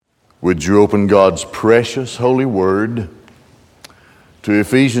Would you open God's precious holy word to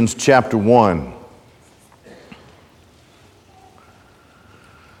Ephesians chapter 1.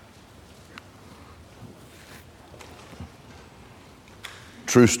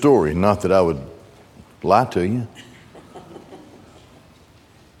 True story, not that I would lie to you.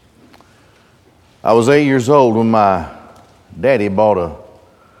 I was 8 years old when my daddy bought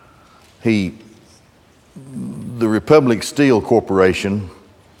the Republic Steel Corporation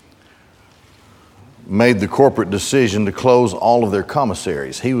made the corporate decision to close all of their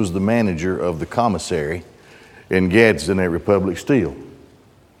commissaries. He was the manager of the commissary in Gadsden at Republic Steel.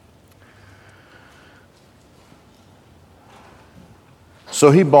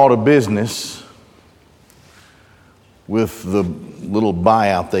 So he bought a business with the little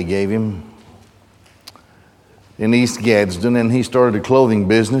buyout they gave him in East Gadsden, and he started a clothing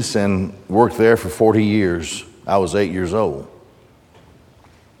business and worked there for 40 years. I was 8 years old.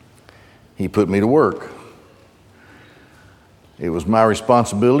 He put me to work. It was my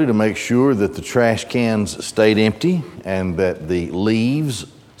responsibility to make sure that the trash cans stayed empty and that the leaves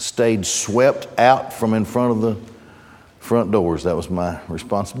stayed swept out from in front of the front doors. That was my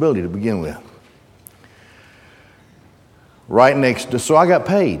responsibility to begin with. Right next to, so I got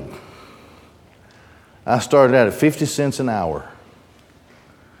paid. I started out at 50 cents an hour.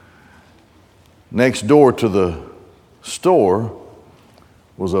 Next door to the store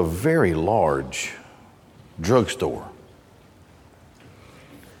was a very large drugstore.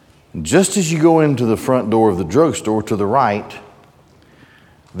 Just as you go into the front door of the drugstore to the right,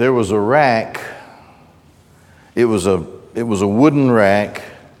 there was a rack. It was a wooden rack,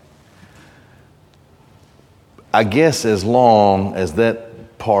 I guess as long as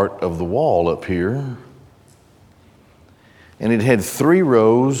that part of the wall up here. And it had 3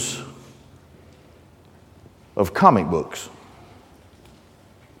 rows of comic books.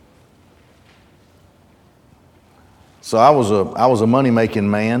 So I was a money-making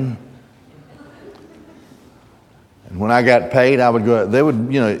man. And when I got paid, I would go.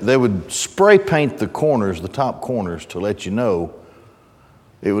 They would spray paint the corners, the top corners, to let you know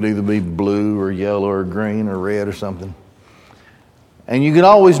it would either be blue or yellow or green or red or something. And you could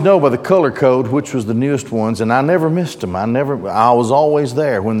always know by the color code which was the newest ones. And I never missed them. I was always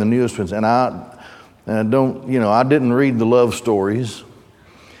there when the newest ones. And I didn't read the love stories.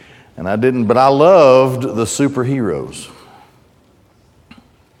 But I loved the superheroes.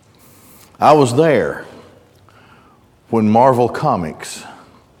 I was there when Marvel Comics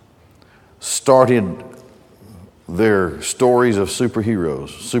started their stories of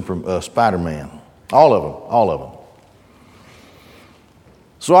superheroes, Spider-Man, all of them.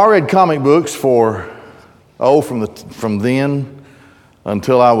 So I read comic books from then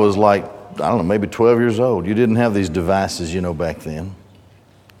until I was maybe 12 years old. You didn't have these devices, back then.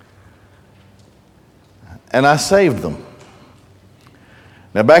 And I saved them.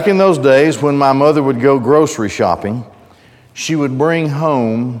 Now, back in those days, when my mother would go grocery shopping, she would bring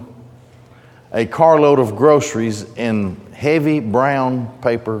home a carload of groceries in heavy brown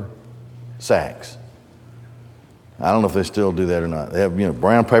paper sacks. I don't know if they still do that or not. They have,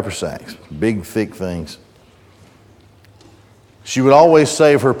 brown paper sacks, big, thick things. She would always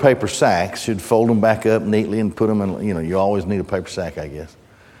save her paper sacks. She'd fold them back up neatly and put them in, you always need a paper sack, I guess.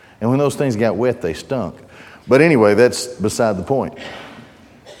 And when those things got wet, they stunk. But anyway, that's beside the point.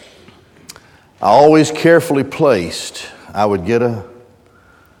 I always carefully placed, I would get a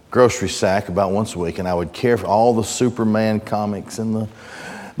grocery sack about once a week, and I would carefully, all the Superman comics and the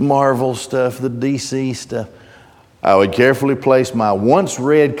Marvel stuff, the DC stuff, I would carefully place my once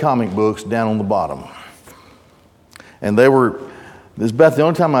read comic books down on the bottom. And this is about the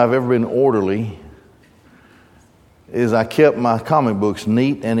only time I've ever been orderly, is I kept my comic books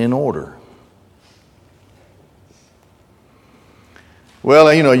neat and in order.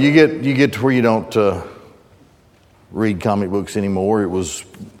 Well, you get to where you don't read comic books anymore. It was,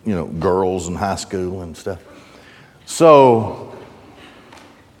 girls in high school and stuff. So,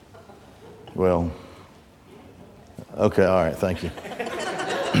 well, okay, all right, thank you.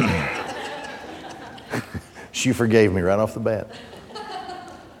 She forgave me right off the bat.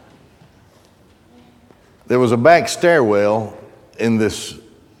 There was a back stairwell in this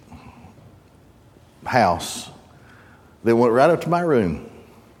house that went right up to my room.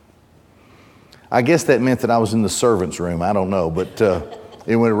 I guess that meant that I was in the servant's room. I don't know, but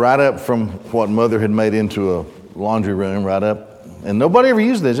it went right up from what Mother had made into a laundry room, right up. And nobody ever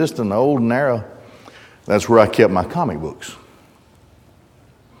used it. It's just an old, narrow. That's where I kept my comic books.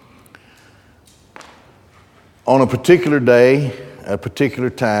 On a particular day, a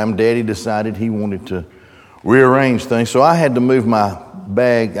particular time, Daddy decided he wanted to rearrange things. So I had to move my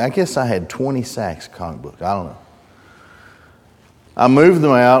bag, I guess I had 20 sacks of comic books. I don't know. I moved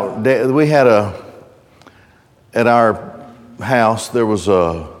them out. We had at our house, there was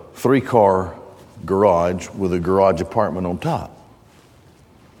a 3-car garage with a garage apartment on top.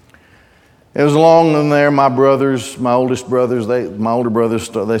 It was along in there, my older brothers,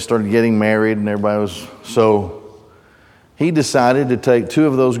 they started getting married and everybody was, so he decided to take 2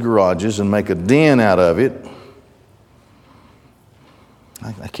 of those garages and make a den out of it.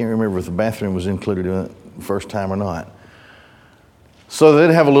 I can't remember if the bathroom was included in it the first time or not. So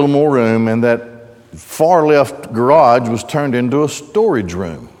they'd have a little more room, and that far left garage was turned into a storage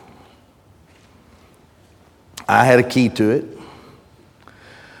room. I had a key to it.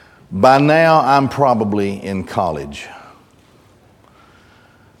 By now, I'm probably in college.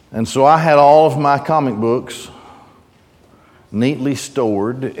 And so I had all of my comic books neatly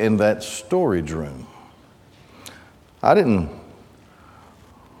stored in that storage room. I didn't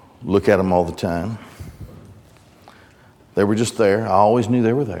look at them all the time. They were just there. I always knew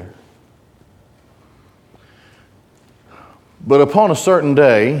they were there. But upon a certain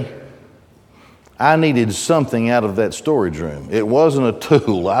day, I needed something out of that storage room. It wasn't a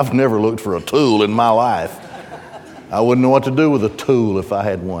tool. I've never looked for a tool in my life. I wouldn't know what to do with a tool if I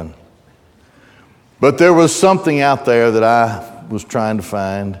had one. But there was something out there that I was trying to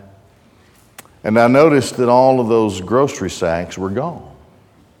find. And I noticed that all of those grocery sacks were gone.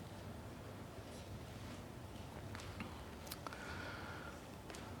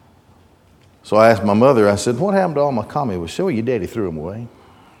 So I asked my mother, I said, what happened to all my comic books? She said, well, your daddy threw them away.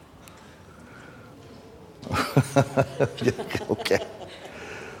 Okay.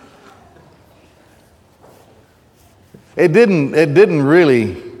 It didn't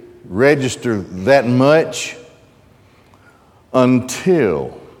really register that much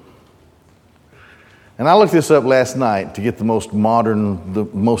until, and I looked this up last night to get the most modern, the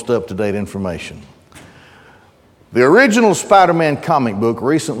most up-to-date information. The original Spider-Man comic book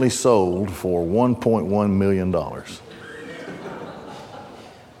recently sold for $1.1 million.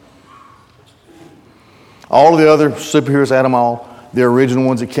 All of the other superheroes had them all. The original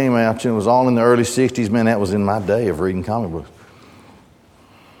ones that came out, it was all in the early 60s. Man, that was in my day of reading comic books.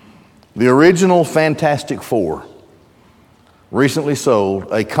 The original Fantastic Four recently sold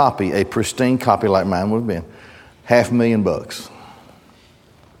a copy, a pristine copy like mine would have been, $500,000.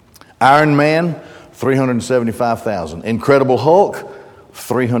 Iron Man, $375,000. Incredible Hulk,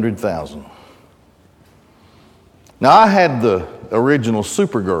 $300,000. Now, I had the original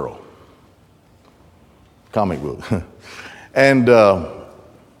Supergirl comic book. And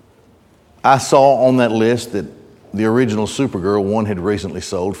I saw on that list that the original Supergirl one had recently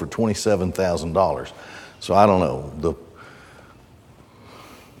sold for $27,000. So I don't know.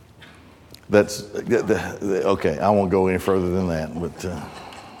 Okay, I won't go any further than that, but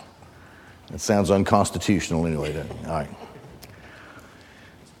it sounds unconstitutional anyway, doesn't it? All right.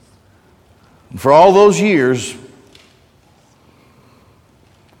 For all those years,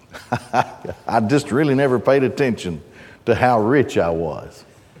 I just really never paid attention to how rich I was.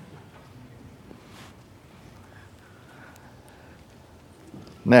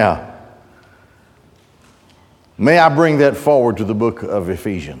 Now, may I bring that forward to the book of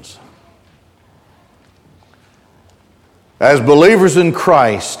Ephesians? As believers in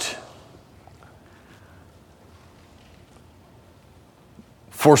Christ,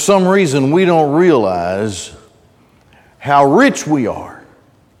 for some reason we don't realize how rich we are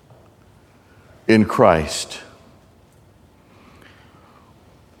in Christ.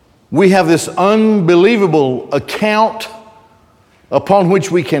 We have this unbelievable account upon which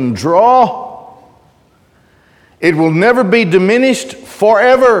we can draw. It will never be diminished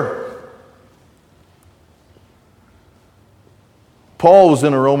forever. Paul was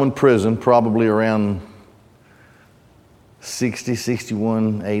in a Roman prison probably around 60,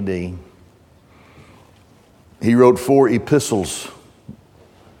 61 AD. He wrote 4 epistles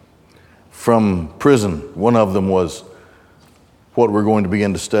from prison. One of them was what we're going to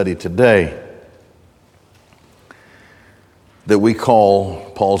begin to study today, that we call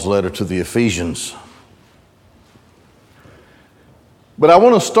Paul's letter to the Ephesians. But I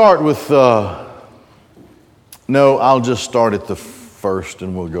want to start with, I'll just start at the first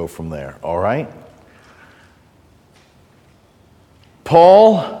and we'll go from there, all right?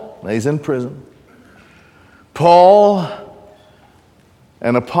 Paul, he's in prison. Paul,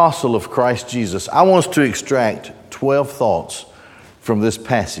 an apostle of Christ Jesus. I want us to extract 12 thoughts from this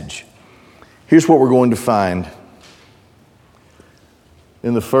passage. Here's what we're going to find.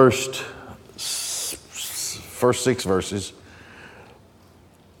 In the first 6 verses,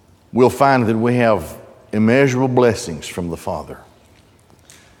 we'll find that we have immeasurable blessings from the Father.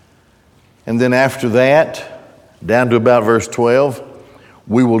 And then after that, down to about verse 12,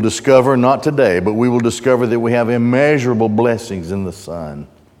 we will discover, not today, but we will discover that we have immeasurable blessings in the Son.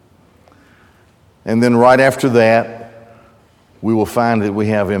 And then right after that, we will find that we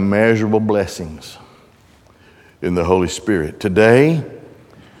have immeasurable blessings in the Holy Spirit. Today,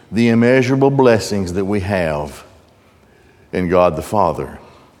 the immeasurable blessings that we have in God the Father.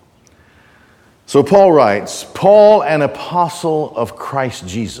 So Paul writes, Paul, an apostle of Christ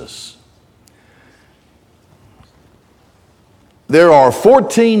Jesus. There are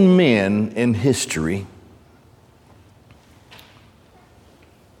 14 men in history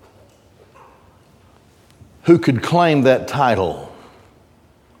who could claim that title.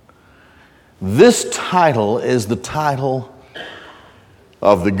 This title is the title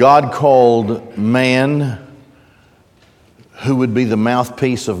of the God-called man who would be the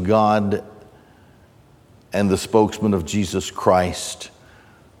mouthpiece of God and the spokesman of Jesus Christ,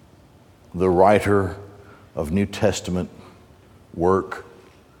 the writer of New Testament work.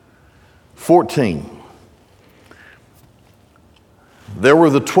 14. There were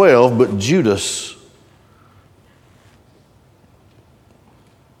the 12, but Judas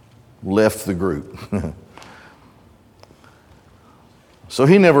left the group. So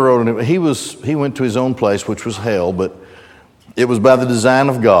he never wrote it. He went to his own place, which was hell, but it was by the design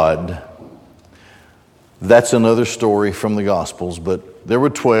of God. That's another story from the Gospels, but there were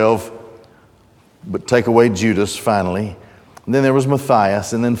 12, but take away Judas finally. And then there was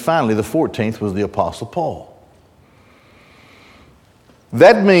Matthias, and then finally the 14th was the Apostle Paul.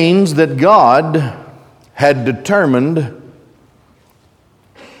 That means that God had determined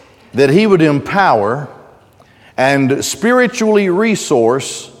that He would empower and spiritually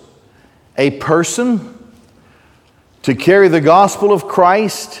resource a person to carry the gospel of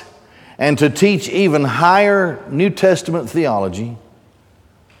Christ and to teach even higher New Testament theology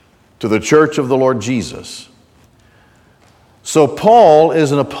to the church of the Lord Jesus. So Paul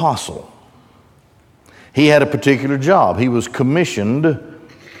is an apostle. He had a particular job. He was commissioned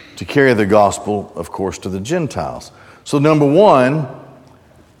to carry the gospel, of course, to the Gentiles. So number one,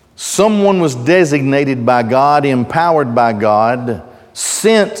 someone was designated by God, empowered by God,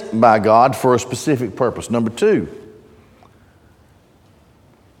 sent by God for a specific purpose. Number two,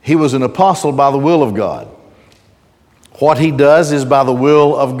 he was an apostle by the will of God. What he does is by the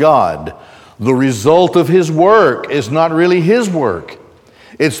will of God. The result of his work is not really his work.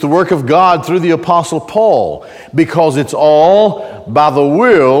 It's the work of God through the Apostle Paul, because it's all by the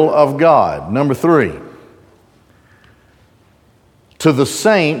will of God. Number three, to the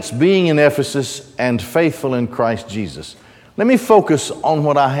saints being in Ephesus and faithful in Christ Jesus. Let me focus on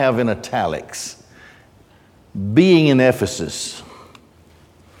what I have in italics. Being in Ephesus.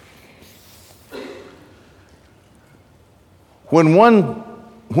 When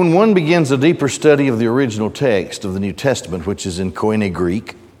one begins a deeper study of the original text of the New Testament, which is in Koine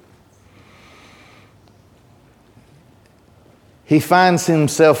Greek, he finds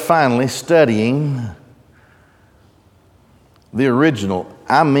himself finally studying the original.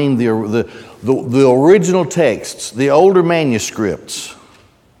 I mean the original texts, the older manuscripts.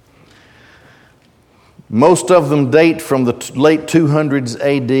 Most of them date from the late 200s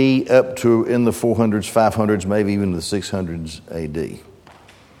AD up to in the 400s, 500s, maybe even the 600s AD.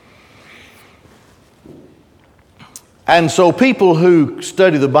 And so people who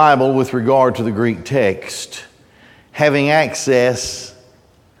study the Bible with regard to the Greek text, having access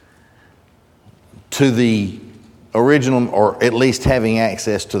to the original, or at least having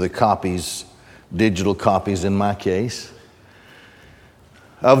access to the copies, digital copies in my case,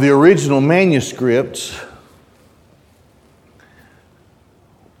 of the original manuscripts,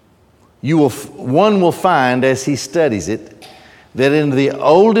 one will find as he studies it that in the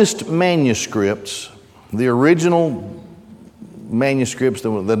oldest manuscripts, the original manuscripts,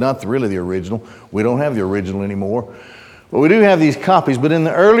 they're not really the original. We don't have the original anymore. But we do have these copies. But in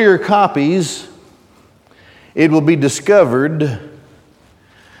the earlier copies, it will be discovered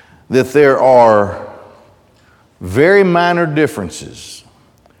that there are very minor differences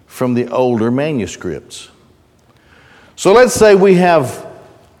from the older manuscripts. So let's say we have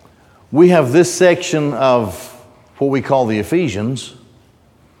this section of what we call the Ephesians.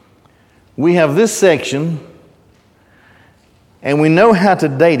 We have this section, and we know how to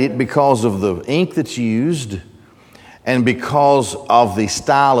date it because of the ink that's used and because of the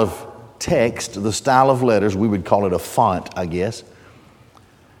style of text, the style of letters. We would call it a font, I guess.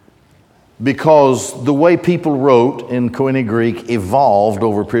 Because the way people wrote in Koine Greek evolved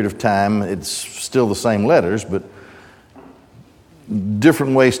over a period of time. It's still the same letters, but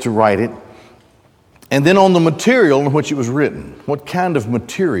different ways to write it. And then on the material in which it was written. What kind of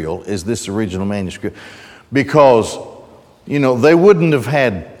material is this original manuscript? Because, they wouldn't have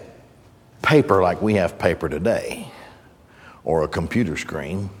had paper like we have paper today, or a computer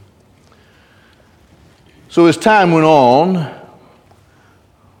screen. So as time went on,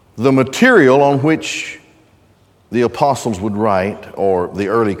 the material on which the apostles would write, or the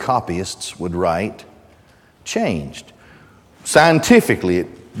early copyists would write, changed. Scientifically,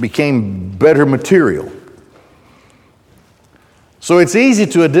 it became better material. So it's easy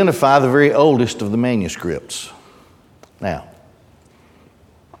to identify the very oldest of the manuscripts. Now,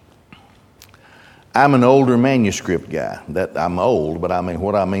 I'm an older manuscript guy. That I'm old, but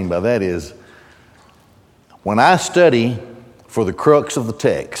what I mean by that is when I study for the crux of the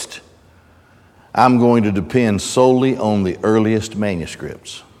text, I'm going to depend solely on the earliest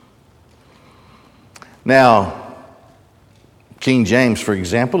manuscripts. Now, King James, for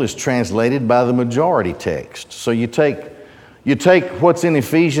example, is translated by the majority text. So you take what's in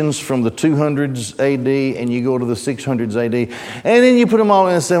Ephesians from the 200s AD and you go to the 600s AD, and then you put them all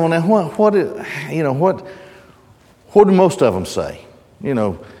in and say, well, now what do most of them say?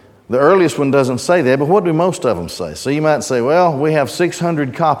 The earliest one doesn't say that, but what do most of them say? So you might say, well, we have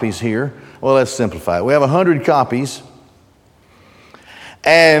 600 copies here. Well, let's simplify it. We have 100 copies,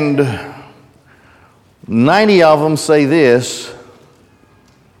 and 90 of them say this,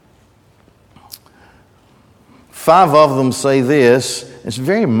 5 of them say this. It's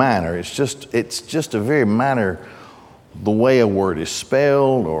very minor. It's just a very minor, the way a word is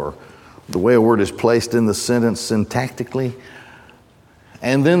spelled or the way a word is placed in the sentence syntactically.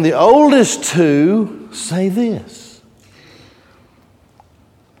 And then the oldest 2 say this.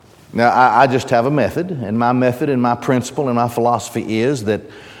 Now, I just have a method, and my principle and my philosophy is that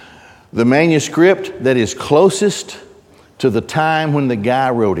the manuscript that is closest to the time when the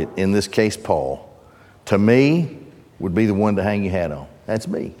guy wrote it, in this case Paul, to me, would be the one to hang your hat on. That's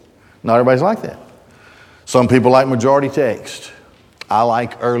me. Not everybody's like that. Some people like majority text. I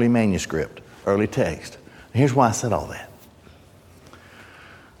like early manuscript, early text. Here's why I said all that.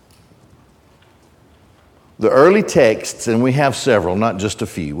 The early texts, and we have several, not just a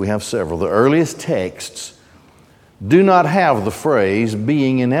few, we have several. The earliest texts do not have the phrase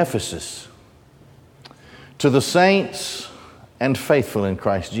being in Ephesus, to the saints and faithful in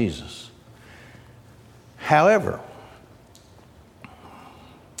Christ Jesus. However,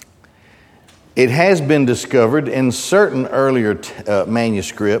 it has been discovered in certain earlier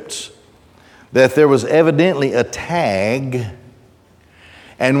manuscripts that there was evidently a tag,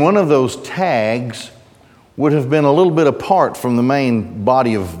 and one of those tags would have been a little bit apart from the main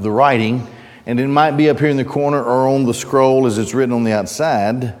body of the writing, and it might be up here in the corner or on the scroll as it's written on the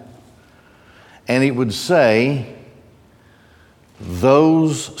outside, and it would say,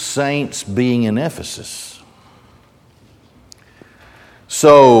 those saints being in Ephesus.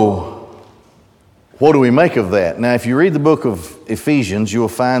 So, what do we make of that? Now, if you read the book of Ephesians, you'll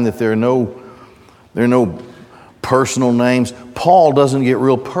find that there are no personal names. Paul doesn't get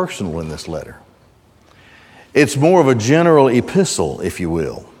real personal in this letter. It's more of a general epistle, if you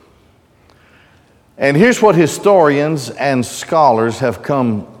will. And here's what historians and scholars have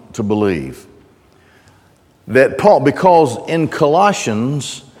come to believe. That Paul, because in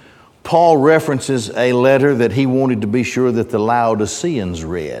Colossians, Paul references a letter that he wanted to be sure that the Laodiceans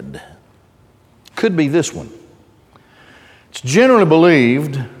read. Could be this one. It's generally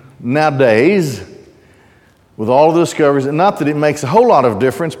believed nowadays, with all the discoveries, and not that it makes a whole lot of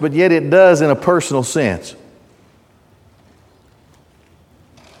difference, but yet it does in a personal sense.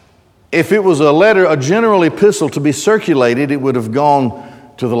 If it was a letter, a general epistle to be circulated, it would have gone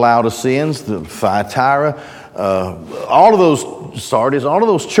to the Laodiceans, the Thyatira, all of those Sardis, all of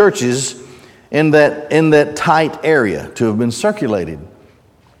those churches in that tight area to have been circulated.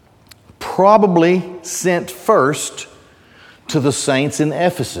 Probably sent first to the saints in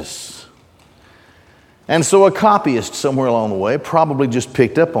Ephesus. And so a copyist somewhere along the way probably just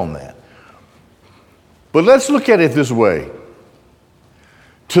picked up on that. But let's look at it this way.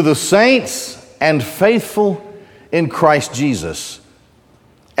 To the saints and faithful in Christ Jesus.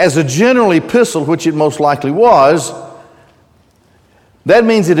 As a general epistle, which it most likely was, that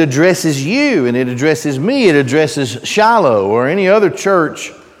means it addresses you and it addresses me. It addresses Shiloh or any other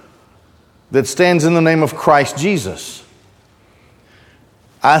church that stands in the name of Christ Jesus.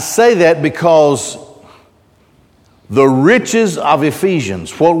 I say that because the riches of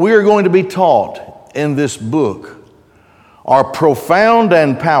Ephesians, what we are going to be taught in this book, are profound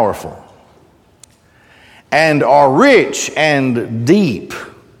and powerful, and are rich and deep,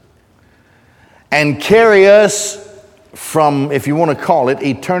 and carry us from, if you want to call it,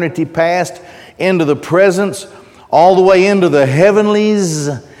 eternity past into the presence, all the way into the heavenlies,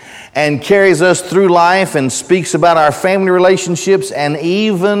 and carries us through life and speaks about our family relationships and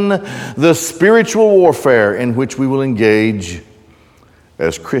even the spiritual warfare in which we will engage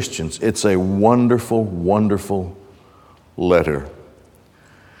as Christians. It's a wonderful, wonderful letter.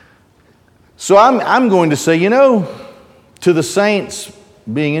 So I'm going to say, to the saints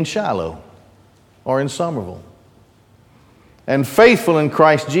being in Shiloh or in Somerville and faithful in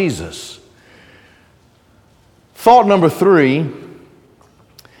Christ Jesus, thought number 3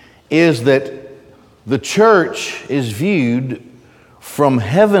 is that the church is viewed from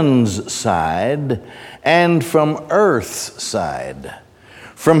heaven's side and from earth's side.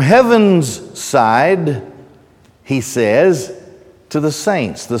 From heaven's side, he says, to the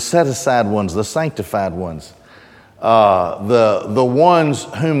saints, the set-aside ones, the sanctified ones, the ones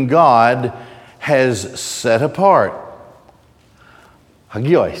whom God has set apart.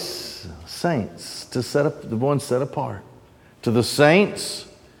 Hagios, saints, to set up the ones set apart. To the saints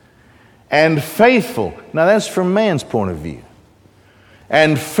and faithful. Now that's from man's point of view.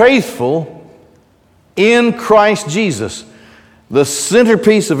 And faithful in Christ Jesus. The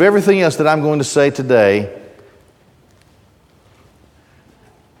centerpiece of everything else that I'm going to say today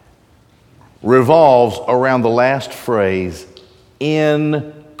revolves around the last phrase,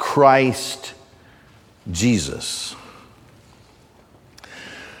 in Christ Jesus.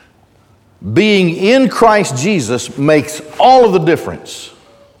 Being in Christ Jesus makes all of the difference.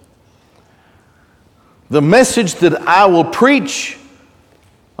 The message that I will preach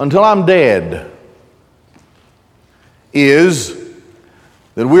until I'm dead is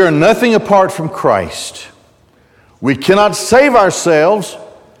that we are nothing apart from Christ. We cannot save ourselves.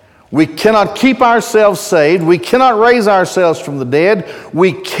 We cannot keep ourselves saved. We cannot raise ourselves from the dead.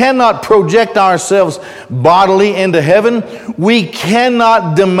 We cannot project ourselves bodily into heaven. We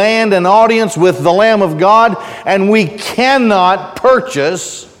cannot demand an audience with the Lamb of God. And we cannot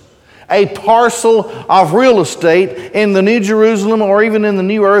purchase a parcel of real estate in the New Jerusalem or even in the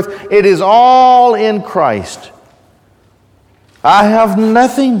New Earth. It is all in Christ. I have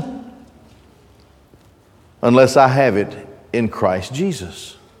nothing unless I have it in Christ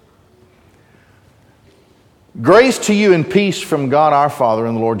Jesus. Grace to you and peace from God our Father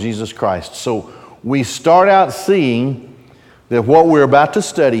and the Lord Jesus Christ. So we start out seeing that what we're about to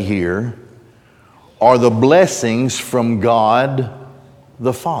study here are the blessings from God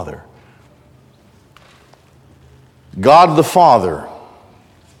the Father. God the Father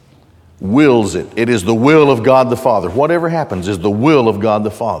wills it. It is the will of God the Father. Whatever happens is the will of God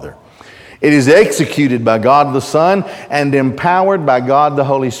the Father. It is executed by God the Son and empowered by God the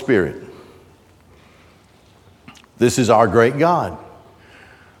Holy Spirit. This is our great God.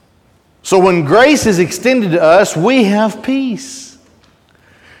 So when grace is extended to us, we have peace.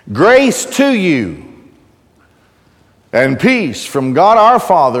 Grace to you and peace from God our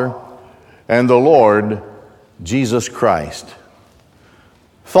Father and the Lord Jesus Christ.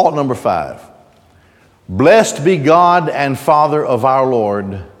 Thought number 5. Blessed be God and Father of our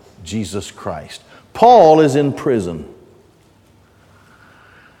Lord Jesus Christ. Paul is in prison.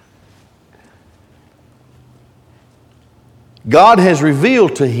 God has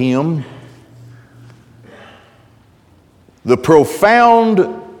revealed to him the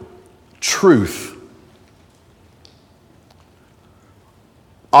profound truth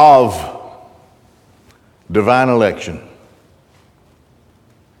of divine election.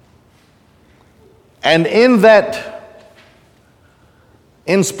 And in that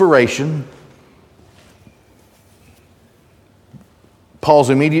inspiration, Paul's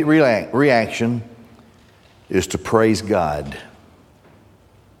immediate reaction is to praise God.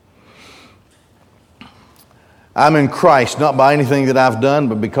 I'm in Christ, not by anything that I've done,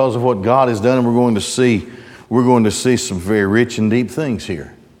 but because of what God has done, and we're going to see some very rich and deep things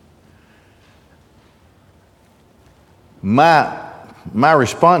here. My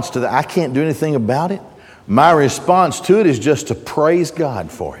response to that, I can't do anything about it. My response to it is just to praise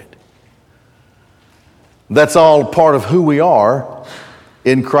God for it. That's all part of who we are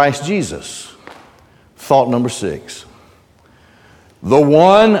in Christ Jesus. Thought number 6. The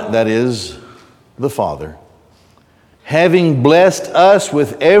one, that is the Father, having blessed us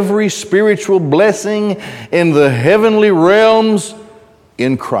with every spiritual blessing in the heavenly realms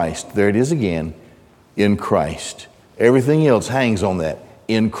in Christ. There it is again, in Christ. Everything else hangs on that.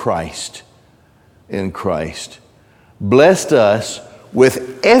 In Christ. In Christ. Blessed us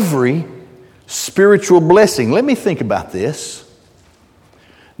with every spiritual blessing. Let me think about this.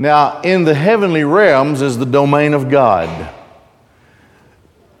 Now, in the heavenly realms is the domain of God.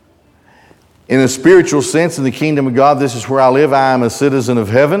 In a spiritual sense, in the kingdom of God, this is where I live. I am a citizen of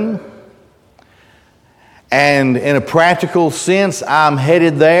heaven. And in a practical sense, I'm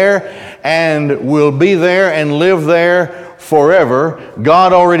headed there and will be there and live there forever.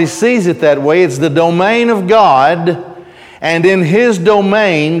 God already sees it that way. It's the domain of God. And in His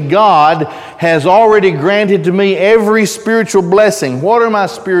domain, God has already granted to me every spiritual blessing. What are my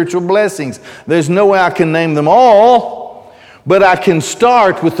spiritual blessings? There's no way I can name them all, but I can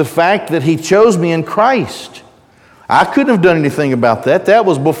start with the fact that He chose me in Christ. I couldn't have done anything about that. That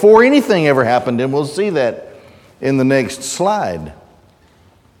was before anything ever happened, and we'll see that in the next slide.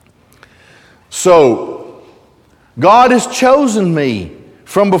 So, God has chosen me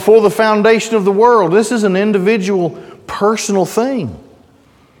from before the foundation of the world. This is an individual, personal thing.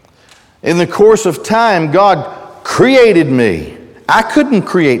 In the course of time, God created me. I couldn't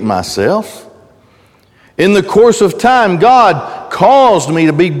create myself. In the course of time, God caused me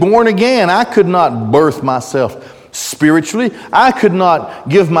to be born again. I could not birth myself spiritually. I could not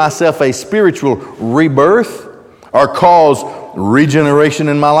give myself a spiritual rebirth or cause regeneration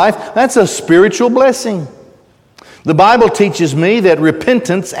in my life. That's a spiritual blessing. The Bible teaches me that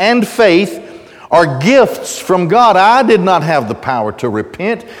repentance and faith are gifts from God. I did not have the power to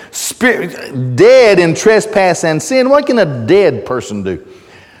repent. Dead in trespass and sin. What can a dead person do?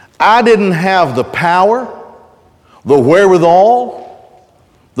 I didn't have the power, the wherewithal,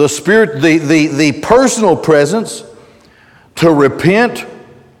 the spirit, the personal presence to repent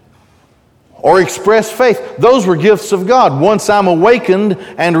or express faith. Those were gifts of God. Once I'm awakened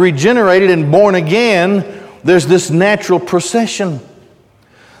and regenerated and born again, there's this natural procession.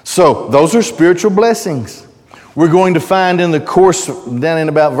 So those are spiritual blessings. We're going to find in the course down in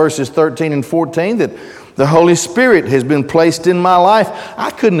about verses 13 and 14 that the Holy Spirit has been placed in my life. I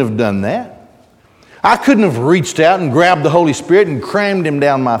couldn't have done that. I couldn't have reached out and grabbed the Holy Spirit and crammed Him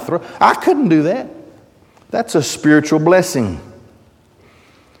down my throat. I couldn't do that. That's a spiritual blessing.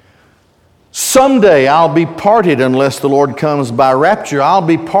 Someday I'll be parted unless the Lord comes by rapture. I'll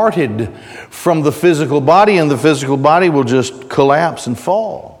be parted from the physical body, and the physical body will just collapse and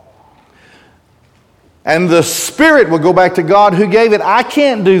fall. And the Spirit will go back to God who gave it. I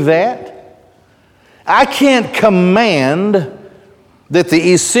can't do that. I can't command that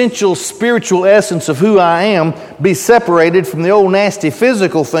the essential spiritual essence of who I am be separated from the old nasty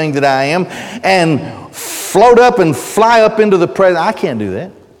physical thing that I am and float up and fly up into the presence. I can't do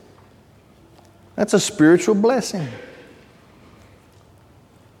that. That's a spiritual blessing.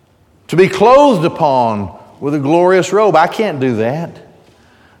 To be clothed upon with a glorious robe, I can't do that.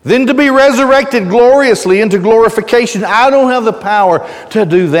 Then to be resurrected gloriously into glorification, I don't have the power to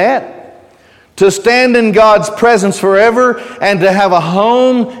do that. To stand in God's presence forever and to have a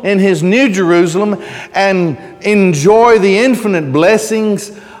home in His New Jerusalem and enjoy the infinite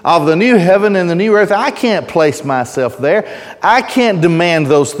blessings of the new heaven and the new earth. I can't place myself there. I can't demand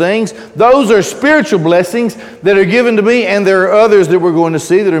those things. Those are spiritual blessings that are given to me, and there are others that we're going to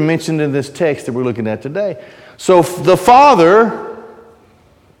see that are mentioned in this text that we're looking at today. So the Father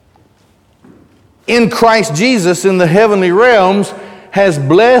in Christ Jesus in the heavenly realms has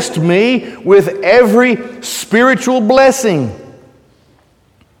blessed me with every spiritual blessing.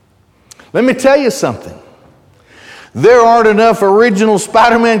 Let me tell you something. There aren't enough original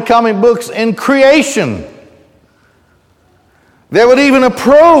Spider-Man comic books in creation that would even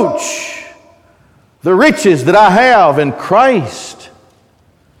approach the riches that I have in Christ.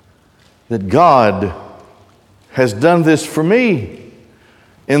 That God has done this for me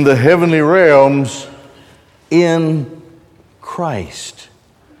in the heavenly realms in Christ.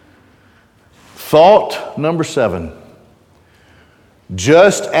 Thought number 7.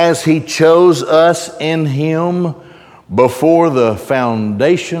 Just as He chose us in Him before the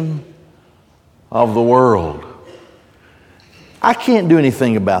foundation of the world. I can't do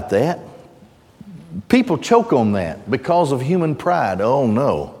anything about that. People choke on that because of human pride. Oh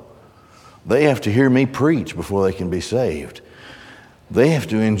no. They have to hear me preach before they can be saved. They have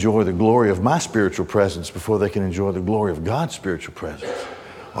to enjoy the glory of my spiritual presence before they can enjoy the glory of God's spiritual presence.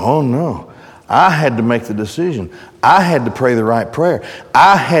 Oh no. I had to make the decision. I had to pray the right prayer.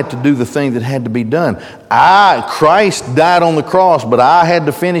 I had to do the thing that had to be done. Christ died on the cross, but I had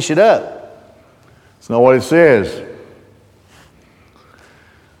to finish it up. It's not what it says.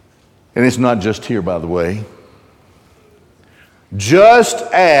 And it's not just here, by the way. Just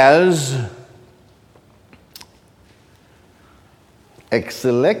as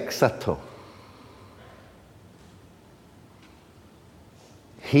exelexato,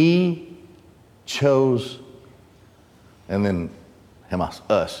 He chose, and then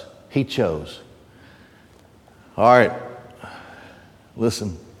us. He chose. All right,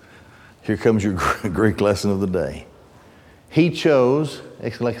 listen. Here comes your Greek lesson of the day. He chose,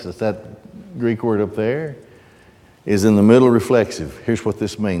 exelexis, Greek word up there, is in the middle reflexive. Here's what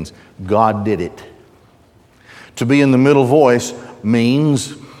this means. God did it. To be in the middle voice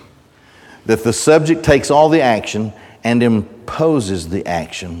means that the subject takes all the action and imposes the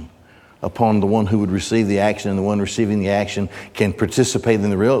action upon the one who would receive the action, and the one receiving the action can participate in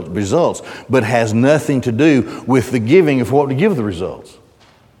the results, but has nothing to do with the giving of what to give the results.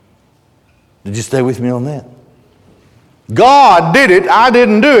 Did you stay with me on that? God did it. I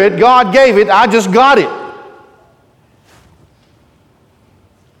didn't do it. God gave it. I just got it.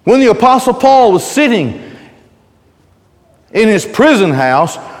 When the Apostle Paul was sitting in his prison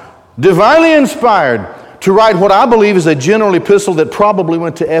house, divinely inspired to write what I believe is a general epistle that probably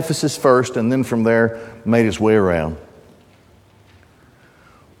went to Ephesus first and then from there made its way around.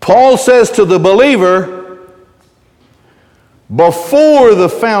 Paul says to the believer, before the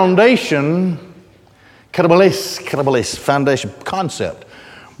foundation, foundation concept,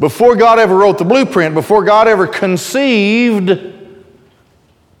 before God ever wrote the blueprint, before God ever conceived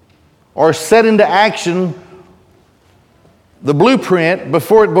or set into action the blueprint,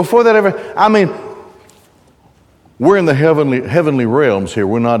 before that ever, we're in the heavenly realms here.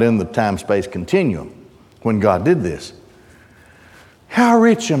 We're not in the time-space continuum when God did this. How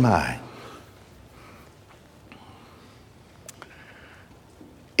rich am I?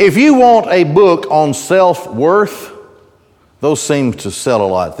 If you want a book on self-worth, those seem to sell a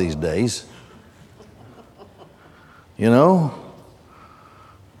lot these days. You know?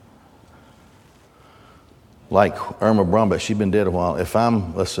 Like Irma Brombeck, she's been dead a while.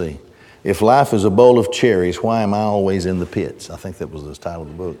 If life is a bowl of cherries, why am I always in the pits? I think that was the title of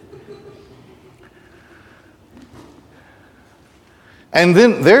the book. And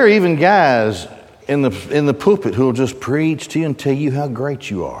then there are even guys in the pulpit who will just preach to you and tell you how great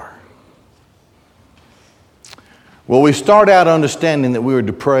you are. Well, we start out understanding that we are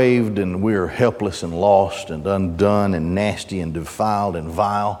depraved and we are helpless and lost and undone and nasty and defiled and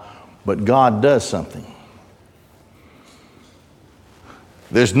vile, but God does something.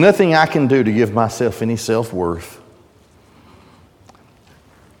 There's nothing I can do to give myself any self-worth.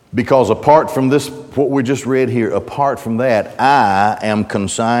 Because apart from this, what we just read here, apart from that, I am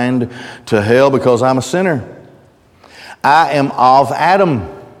consigned to hell because I'm a sinner. I am of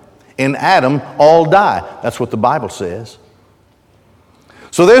Adam. In Adam, all die. That's what the Bible says.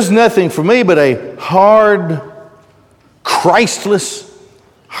 So there's nothing for me but a hard, Christless,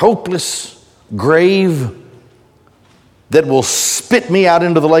 hopeless grave that will spit me out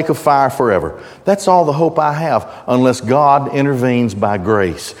into the lake of fire forever. That's all the hope I have, unless God intervenes by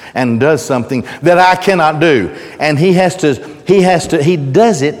grace and does something that I cannot do. And He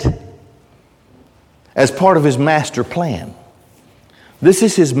does it as part of His master plan. This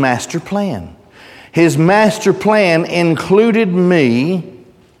is His master plan. His master plan included me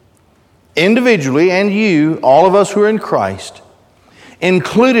individually, and you, all of us who are in Christ,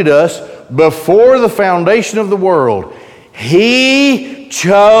 included us before the foundation of the world. He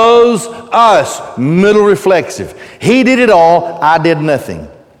chose us, middle reflexive. He did it all, I did nothing.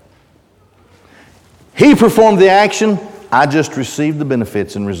 He performed the action, I just received the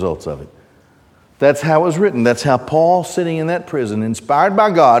benefits and results of it. That's how it was written. That's how Paul, sitting in that prison, inspired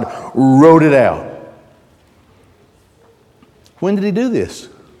by God, wrote it out. When did he do this?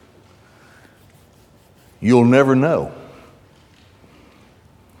 You'll never know.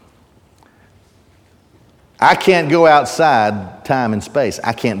 I can't go outside time and space.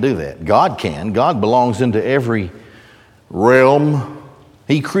 I can't do that. God can. God belongs into every realm.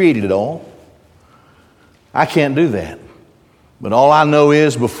 He created it all. I can't do that. But all I know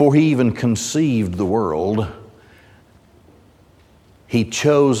is before He even conceived the world, He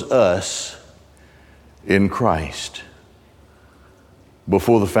chose us in Christ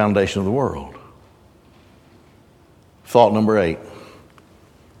before the foundation of the world. Thought number 8.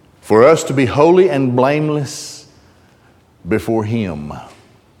 For us to be holy and blameless before Him.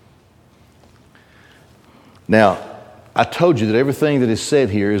 Now, I told you that everything that is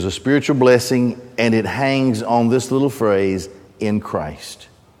said here is a spiritual blessing, and it hangs on this little phrase, in Christ.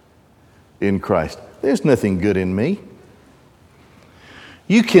 In Christ. There's nothing good in me.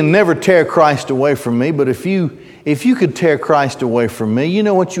 You can never tear Christ away from me, but if you could tear Christ away from me, you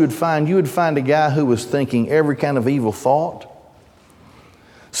know what you would find? You would find a guy who was thinking every kind of evil thought,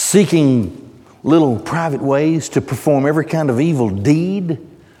 seeking little private ways to perform every kind of evil deed.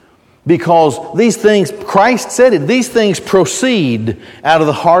 Because these things, Christ said it, these things proceed out of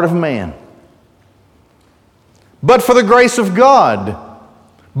the heart of man. But for the grace of God,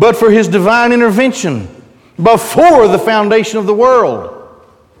 but for His divine intervention, before the foundation of the world.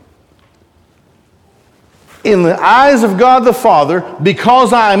 In the eyes of God the Father,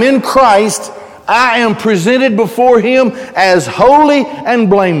 because I am in Christ, I am presented before Him as holy and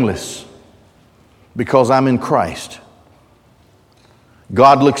blameless. Because I'm in Christ.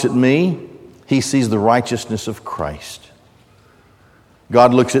 God looks at me, He sees the righteousness of Christ.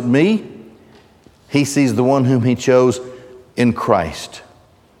 God looks at me, He sees the one whom He chose in Christ.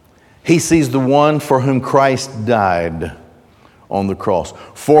 He sees the one for whom Christ died on the cross,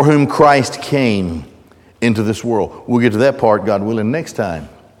 for whom Christ came into this world. We'll get to that part, God willing, next time.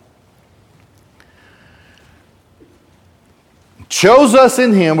 Chose us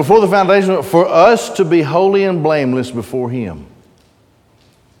in Him before the foundation for us to be holy and blameless before Him.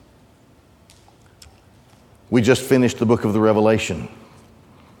 We just finished the book of the Revelation.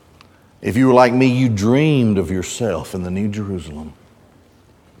 If you were like me, you dreamed of yourself in the New Jerusalem.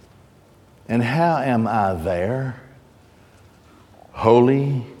 And how am I there?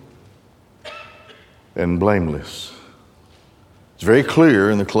 Holy and blameless. It's very clear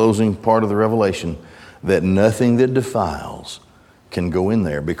in the closing part of the Revelation that nothing that defiles can go in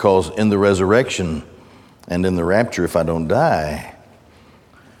there, because in the resurrection and in the rapture, if I don't die,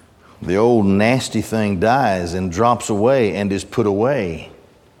 the old nasty thing dies and drops away and is put away.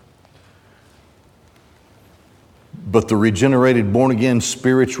 But the regenerated, born-again,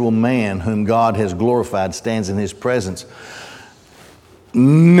 spiritual man whom God has glorified stands in His presence,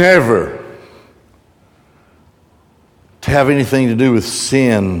 never to have anything to do with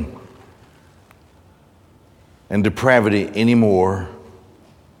sin and depravity anymore.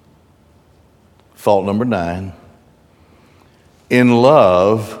 Fault number 9. In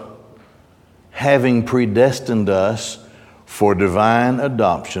love, having predestined us for divine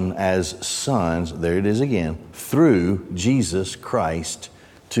adoption as sons, there it is again, through Jesus Christ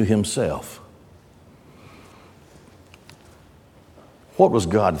to Himself. What was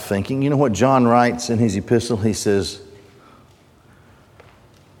God thinking? You know what John writes in his epistle? He says,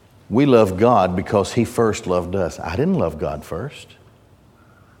 we love God because He first loved us. I didn't love God first.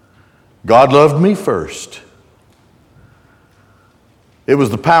 God loved me first. It was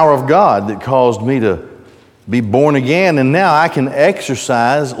the power of God that caused me to be born again, and now I can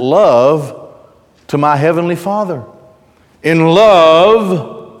exercise love to my Heavenly Father. In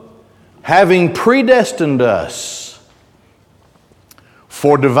love, having predestined us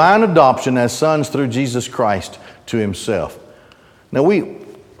for divine adoption as sons through Jesus Christ to Himself. Now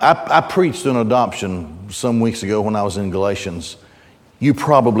I preached on adoption some weeks ago when I was in Galatians. You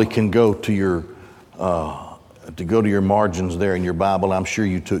probably can go to your margins there in your Bible. I'm sure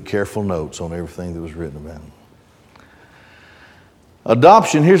you took careful notes on everything that was written about it.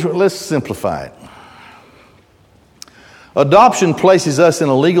 Adoption, let's simplify it. Adoption places us in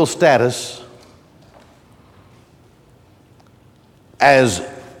a legal status as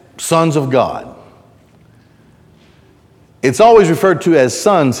sons of God. It's always referred to as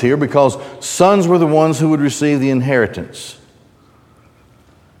sons here because sons were the ones who would receive the inheritance.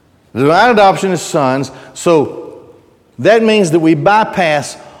 The divine adoption is sons, so that means that we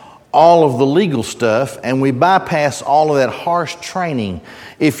bypass all of the legal stuff and we bypass all of that harsh training.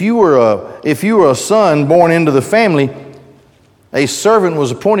 If you were a son born into the family, a servant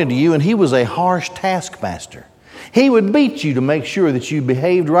was appointed to you and he was a harsh taskmaster. He would beat you to make sure that you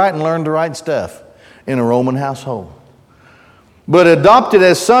behaved right and learned the right stuff in a Roman household. But adopted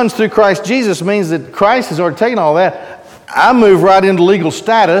as sons through Christ Jesus means that Christ has already taken all that. I move right into legal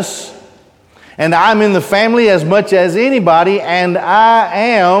status, and I'm in the family as much as anybody, and I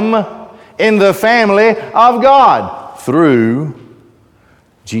am in the family of God through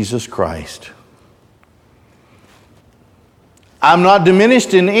Jesus Christ. I'm not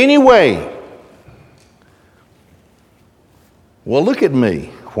diminished in any way. Well, look at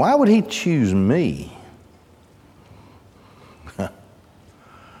me. Why would He choose me?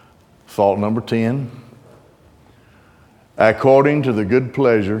 Fault number 10. According to the good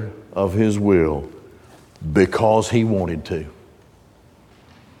pleasure of His will, because He wanted to.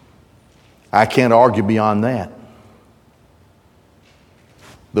 I can't argue beyond that.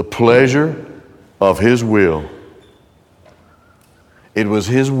 The pleasure of His will. It was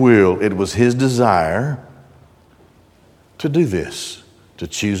His will, it was His desire to do this, to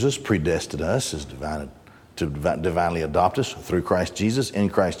choose us, predestined us as to divinely adopt us through Christ Jesus, in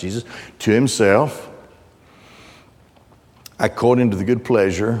Christ Jesus, to Himself, according to the good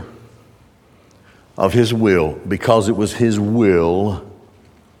pleasure of His will, because it was His will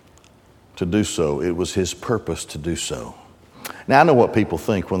to do so. It was His purpose to do so. Now, I know what people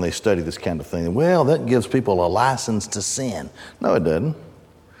think when they study this kind of thing. Well, that gives people a license to sin. No, it doesn't.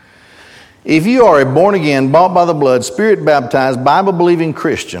 If you are a born-again, bought by the blood, Spirit-baptized, Bible-believing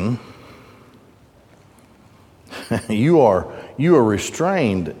Christian, You are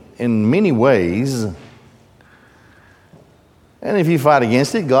restrained in many ways. And if you fight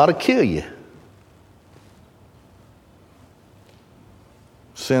against it, God will kill you.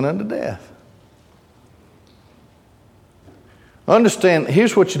 Sin unto death. Understand,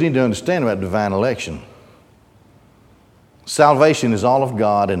 here's what you need to understand about divine election. Salvation is all of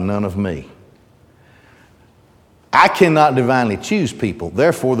God and none of me. I cannot divinely choose people.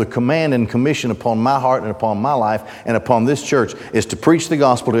 Therefore, the command and commission upon my heart and upon my life and upon this church is to preach the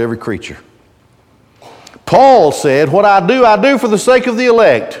gospel to every creature. Paul said, what I do for the sake of the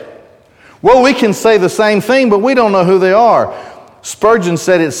elect. Well, we can say the same thing, but we don't know who they are. Spurgeon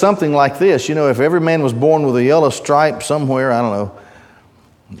said it something like this. You know, if every man was born with a yellow stripe somewhere, I don't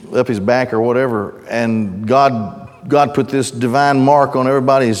know, up his back or whatever, and God put this divine mark on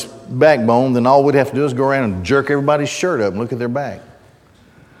everybody's backbone, then all we'd have to do is go around and jerk everybody's shirt up and look at their back.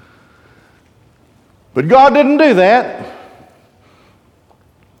 But God didn't do that,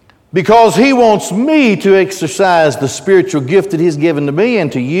 because He wants me to exercise the spiritual gift that He's given to me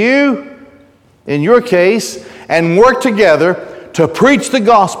and to you, in your case, and work together to preach the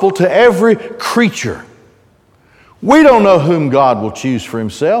gospel to every creature. We don't know whom God will choose for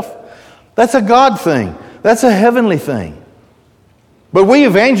Himself. That's a God thing. That's a heavenly thing. But we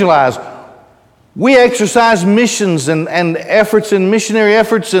evangelize. We exercise missions and efforts and missionary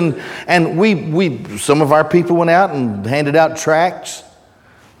efforts, and we some of our people went out and handed out tracts.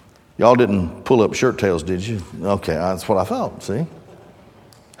 Y'all didn't pull up shirt tails, did you? Okay, that's what I thought, see?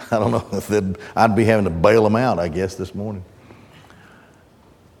 I don't know if I'd be having to bail them out, I guess, this morning.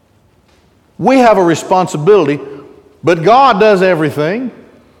 We have a responsibility, but God does everything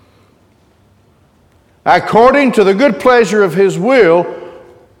according to the good pleasure of His will.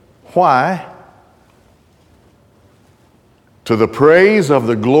 Why? To the praise of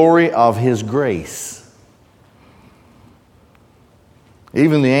the glory of His grace.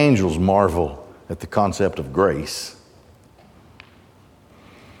 Even the angels marvel at the concept of grace,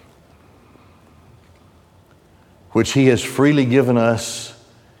 which He has freely given us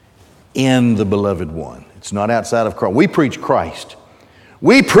in the Beloved One. It's not outside of Christ. We preach Christ.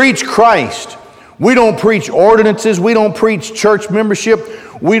 We preach Christ. We don't preach ordinances. We don't preach church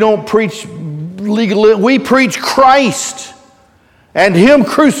membership. We don't preach legal. We preach Christ and Him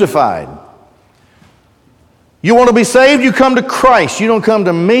crucified. You want to be saved? You come to Christ. You don't come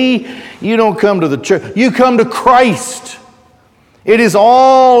to me. You don't come to the church. You come to Christ. It is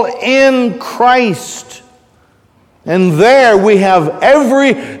all in Christ. And there we have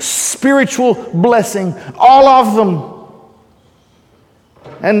every spiritual blessing, all of them.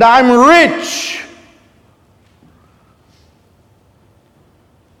 And I'm rich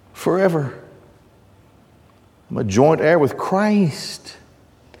forever. I'm a joint heir with Christ.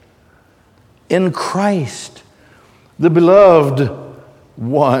 In Christ, the beloved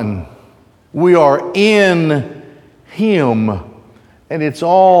one. We are in Him. And it's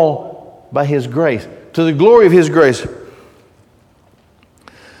all by His grace. To the glory of His grace.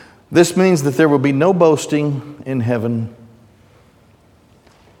 This means that there will be no boasting in heaven.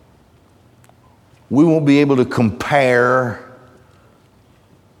 We won't be able to compare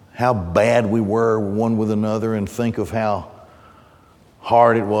how bad we were one with another and think of how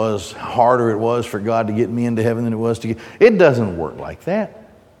harder it was for God to get me into heaven than it was to get. It doesn't work like that.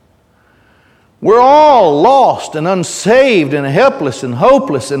 We're all lost and unsaved and helpless and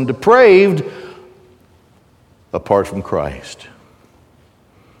hopeless and depraved apart from Christ.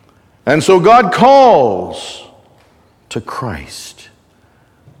 And so God calls to Christ.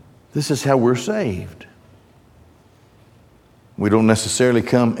 This is how we're saved. We don't necessarily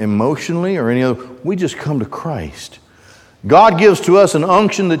come emotionally or any other. We just come to Christ. God gives to us an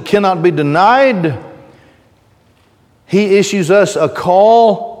unction that cannot be denied. He issues us a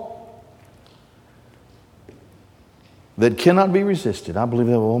call that cannot be resisted. I believe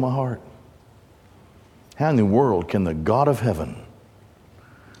that with all my heart. How in the world can the God of heaven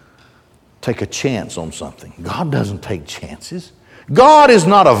take a chance on something? God doesn't take chances. God is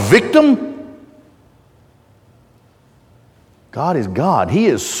not a victim. God is God. He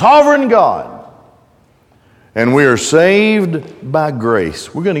is sovereign God. And we are saved by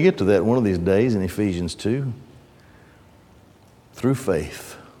grace. We're going to get to that one of these days in Ephesians 2. Through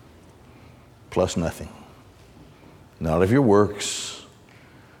faith, plus nothing. Not of your works.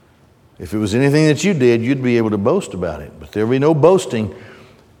 If it was anything that you did, you'd be able to boast about it. But there'll be no boasting.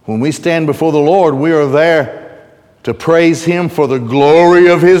 When we stand before the Lord, we are there to praise Him for the glory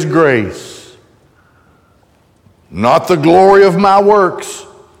of His grace. Not the glory of my works.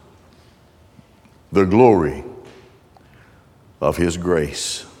 The glory of His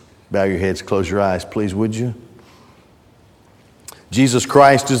grace. Bow your heads, close your eyes, please, would you? Jesus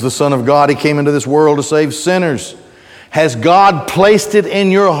Christ is the Son of God. He came into this world to save sinners. Has God placed it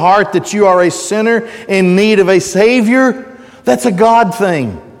in your heart that you are a sinner in need of a Savior? That's a God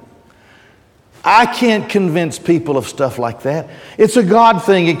thing. I can't convince people of stuff like that. It's a God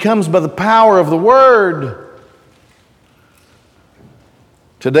thing. It comes by the power of the Word.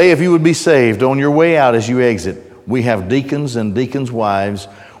 Today, if you would be saved, on your way out as you exit, we have deacons and deacons' wives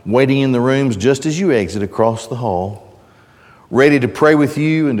waiting in the rooms just as you exit across the hall, ready to pray with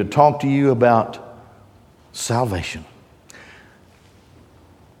you and to talk to you about salvation.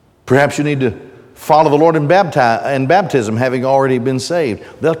 Perhaps you need to follow the Lord in baptism, having already been saved.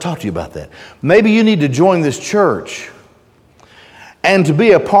 They'll talk to you about that. Maybe you need to join this church and to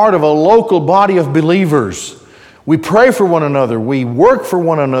be a part of a local body of believers. We pray for one another. We work for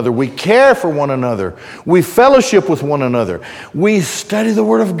one another. We care for one another. We fellowship with one another. We study the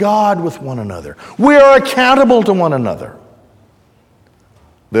Word of God with one another. We are accountable to one another.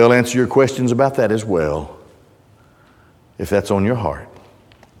 They'll answer your questions about that as well, if that's on your heart.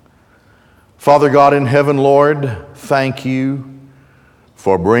 Father God in heaven, Lord, thank you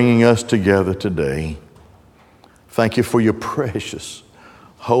for bringing us together today. Thank you for your precious,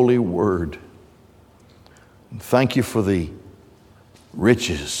 holy word. Thank you for the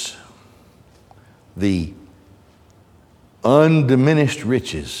riches, the undiminished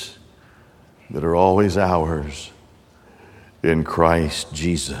riches that are always ours in Christ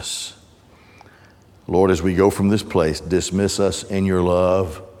Jesus. Lord, as we go from this place, dismiss us in your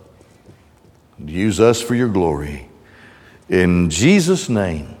love. Use us for your glory. In Jesus'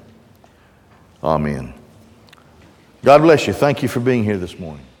 name, amen. God bless you. Thank you for being here this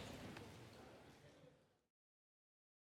morning.